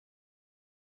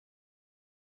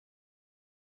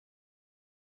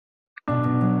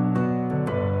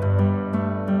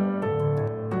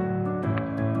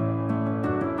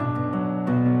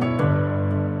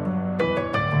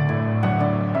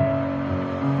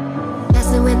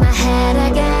my head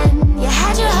again. You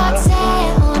had your heart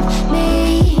set on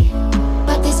me,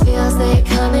 but these feels, they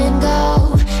come and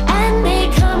go, and they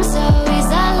come so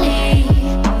easily.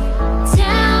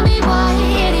 Tell me what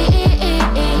it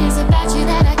is about you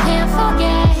that I can't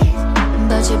forget,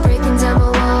 but you're breaking down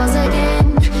my walls again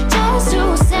just to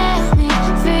set me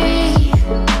free.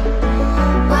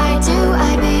 Why do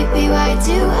I, baby, why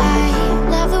do I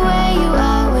love the way you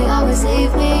always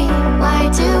leave me? Why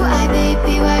do I,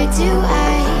 baby, why do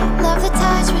I love the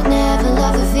touch but never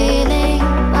love the feeling?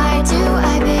 Why do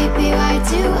I, baby, why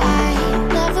do I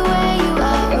love the way you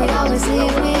always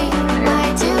leave me? Why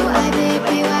do I,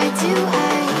 baby, why do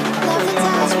I love the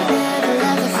touch but never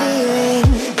love the feeling?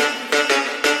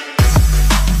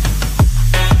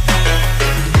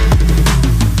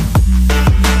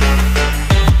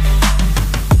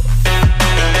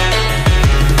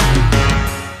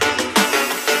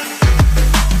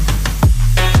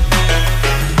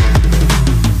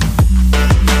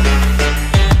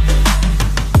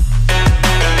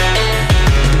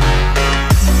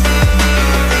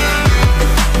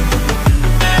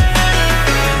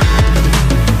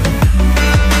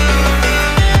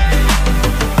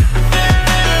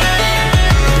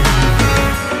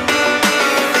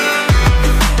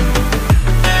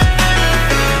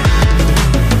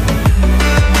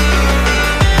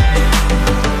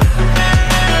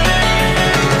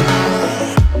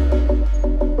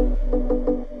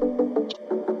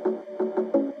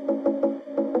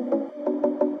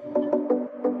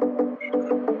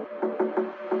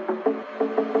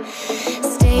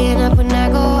 Staying up when I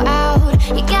go out,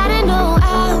 you gotta know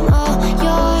I'm all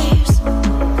yours.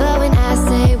 But when I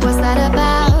say what's that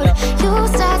about, you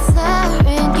start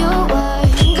slurring your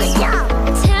words.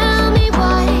 Tell me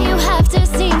why you have to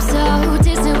seem so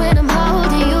distant when I'm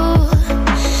holding you.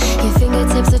 Your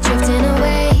fingertips are drifting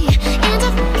away, and I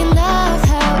fucking love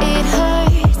how it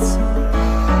hurts.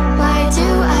 Why do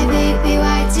I, baby,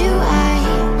 why do I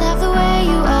love the way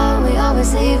you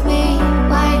always leave me?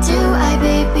 Why do I,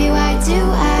 baby, why do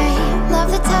I love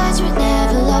the touch but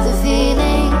never love the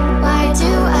feeling? Why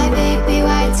do I, baby,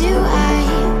 why do I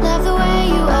love the way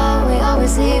you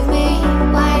always leave me?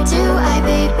 Why do I,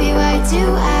 baby, why do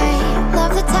I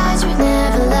love the touch but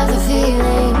never love the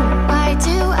feeling? Why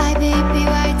do I, baby,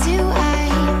 why do I?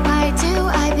 Why do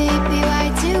I, baby, why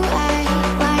do I?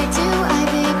 Why do I,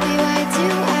 baby, why do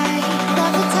I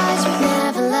love the touch but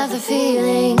never love the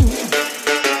feeling?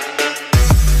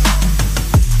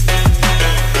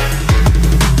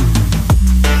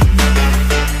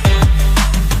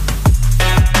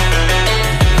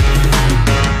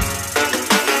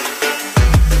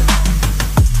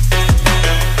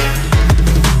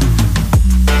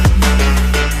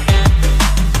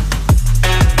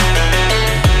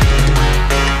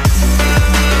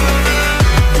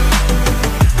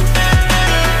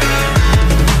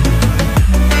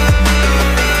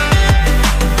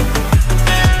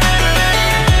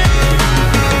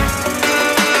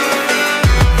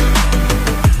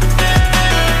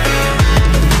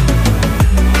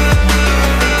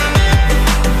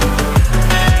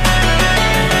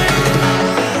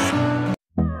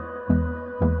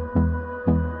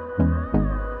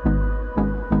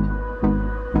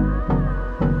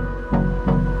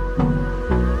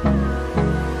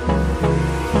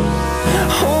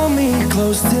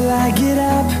 Close till I get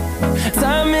up.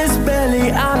 Time is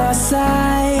barely on our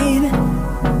side.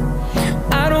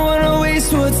 I don't wanna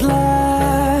waste what's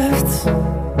left.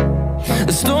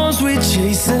 The storms we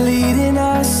chase are leading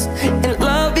us, and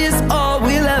love is all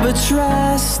we'll ever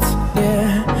trust.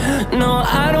 Yeah, no,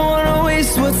 I don't wanna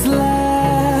waste what's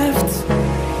left.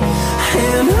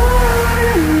 And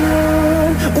on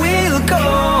we'll go,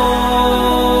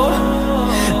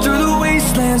 through the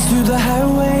wastelands, through the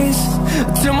highways,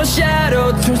 till my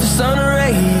shadow turns to sun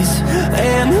rays.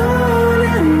 And on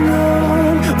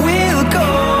we'll go,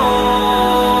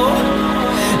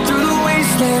 through the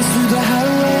wastelands, through the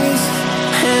highways,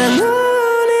 and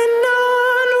on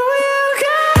we'll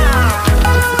go.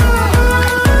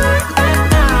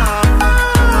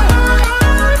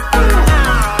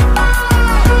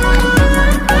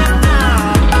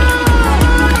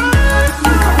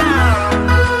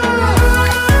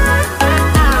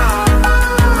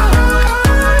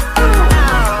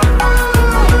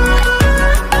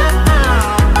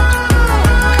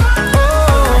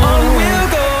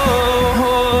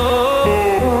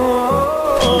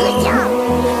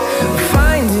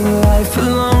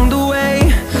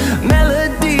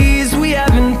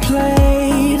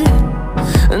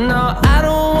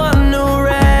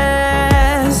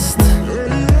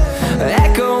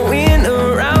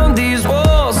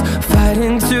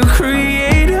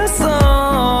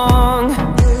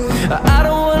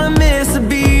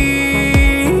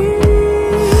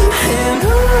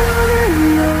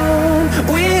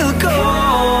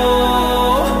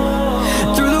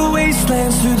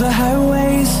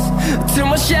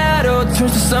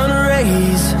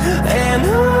 breeze.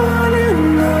 And